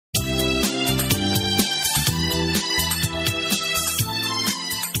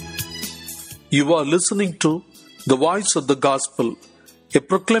You are listening to The Voice of the Gospel, a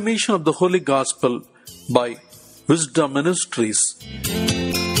proclamation of the Holy Gospel by Wisdom Ministries.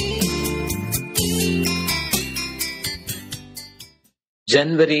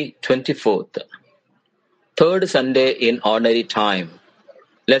 January 24th, third Sunday in Ordinary Time.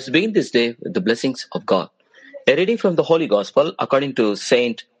 Let's begin this day with the blessings of God. A reading from the Holy Gospel according to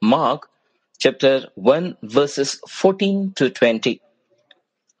Saint Mark, chapter 1, verses 14 to 20.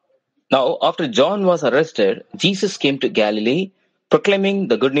 Now, after John was arrested, Jesus came to Galilee, proclaiming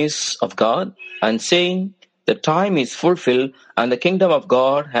the good news of God and saying, "The time is fulfilled and the kingdom of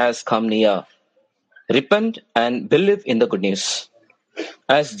God has come near. Repent and believe in the good news."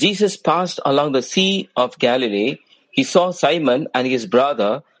 As Jesus passed along the Sea of Galilee, he saw Simon and his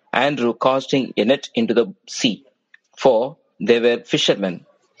brother Andrew casting a net into the sea, for they were fishermen.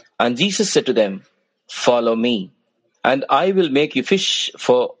 And Jesus said to them, "Follow me, and I will make you fish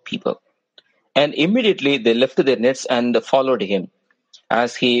for people." And immediately they left their nets and followed him.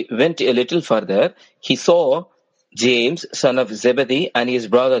 As he went a little further, he saw James, son of Zebedee, and his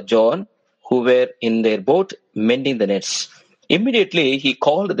brother John, who were in their boat mending the nets. Immediately he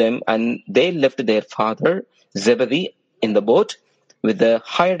called them, and they left their father Zebedee in the boat with the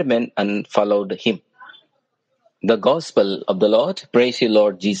hired men and followed him. The Gospel of the Lord. Praise you,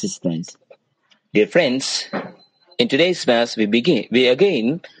 Lord Jesus Christ. Dear friends, in today's Mass we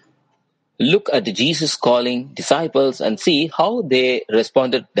again look at Jesus calling disciples and see how they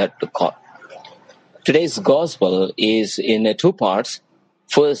responded that to call. Today's Gospel is in two parts.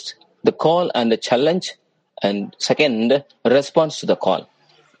 First, the call and the challenge, and second, response to the call.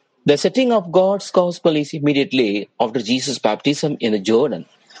 The setting of God's Gospel is immediately after Jesus' baptism in the Jordan,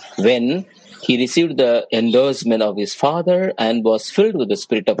 when he received the endorsement of his Father and was filled with the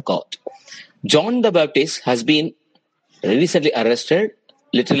Spirit of God. John the Baptist has been recently arrested,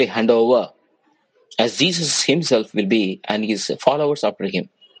 literally handed over, as Jesus himself will be and his followers after him.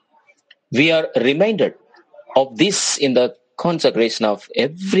 We are reminded of this in the consecration of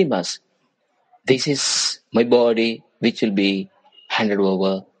every Mass. This is my body which will be handed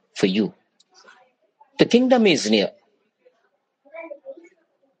over for you. The kingdom is near.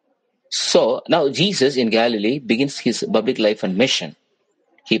 So now Jesus in Galilee begins his public life and mission.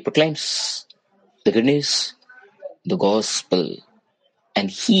 He proclaims the good news, the gospel, and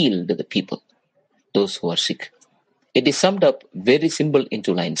healed the people, those who are sick. It is summed up very simple in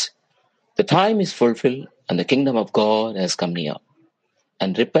 2 lines. The time is fulfilled and the kingdom of God has come near.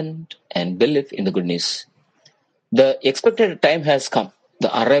 And repent and believe in the good news. The expected time has come,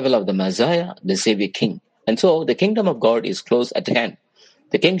 the arrival of the Messiah, the Savior King. And so the kingdom of God is close at hand.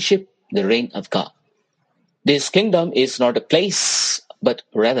 The kingship, the reign of God. This kingdom is not a place, but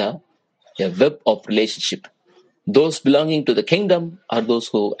rather a web of relationship. Those belonging to the kingdom are those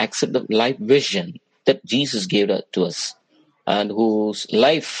who accept the life vision that Jesus gave to us and whose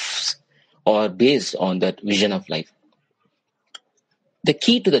lives are based on that vision of life. The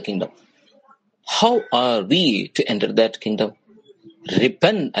key to the kingdom. How are we to enter that kingdom?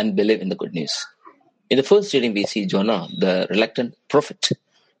 Repent and believe in the good news. In the first reading, we see Jonah, the reluctant prophet,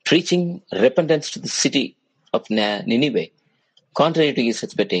 preaching repentance to the city of Nineveh, contrary to his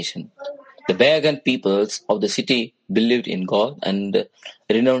expectation. The pagan peoples of the city believed in God and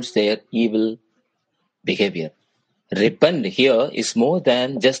renounced their evil behavior. Repent here is more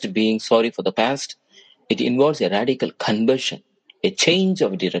than just being sorry for the past. It involves a radical conversion, a change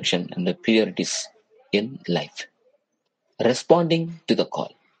of direction and the priorities in life. Responding to the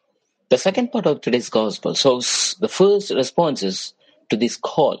call. The second part of today's Gospel shows the first responses to this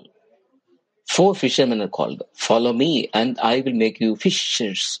call. 4 fishermen are called. Follow me and I will make you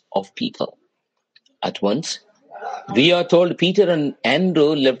fishers of people. At once, we are told Peter and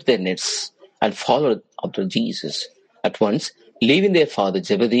Andrew left their nets and followed after Jesus. At once, leaving their father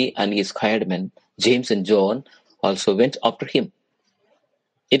Zebedee and his hired men, James and John, also went after him.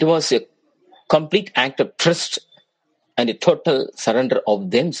 It was a complete act of trust and a total surrender of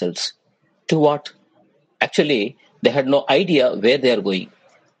themselves to what? Actually, they had no idea where they are going.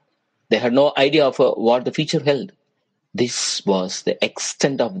 They had no idea of what the future held. This was the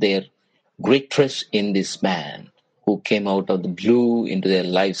extent of their great trust in this man who came out of the blue into their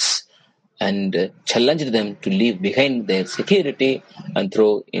lives and challenged them to leave behind their security and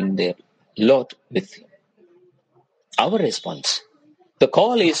throw in their lot with him. Our response. The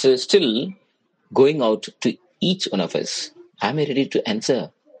call is still going out to each one of us. Am I ready to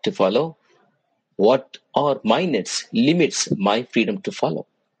answer, to follow? What are my nets, limits my freedom to follow?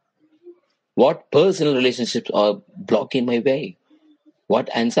 What personal relationships are blocking my way? What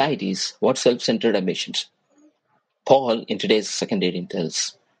anxieties, what self-centered ambitions? Paul, in today's second reading,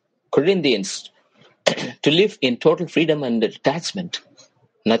 tells, Corinthians to live in total freedom and detachment.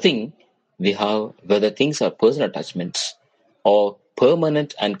 Nothing we have, whether things are personal attachments or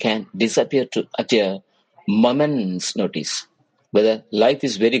permanent and can disappear at a moment's notice. Whether life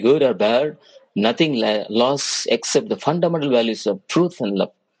is very good or bad, nothing lost except the fundamental values of truth and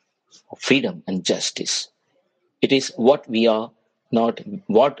love, of freedom and justice. It is what we are, not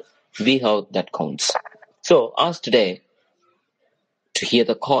what we have, that counts. So ask today to hear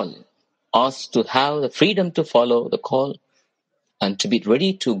the call. Ask to have the freedom to follow the call and to be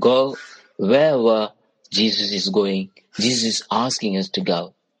ready to go wherever Jesus is going. Jesus is asking us to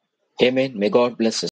go. Amen. May God bless us.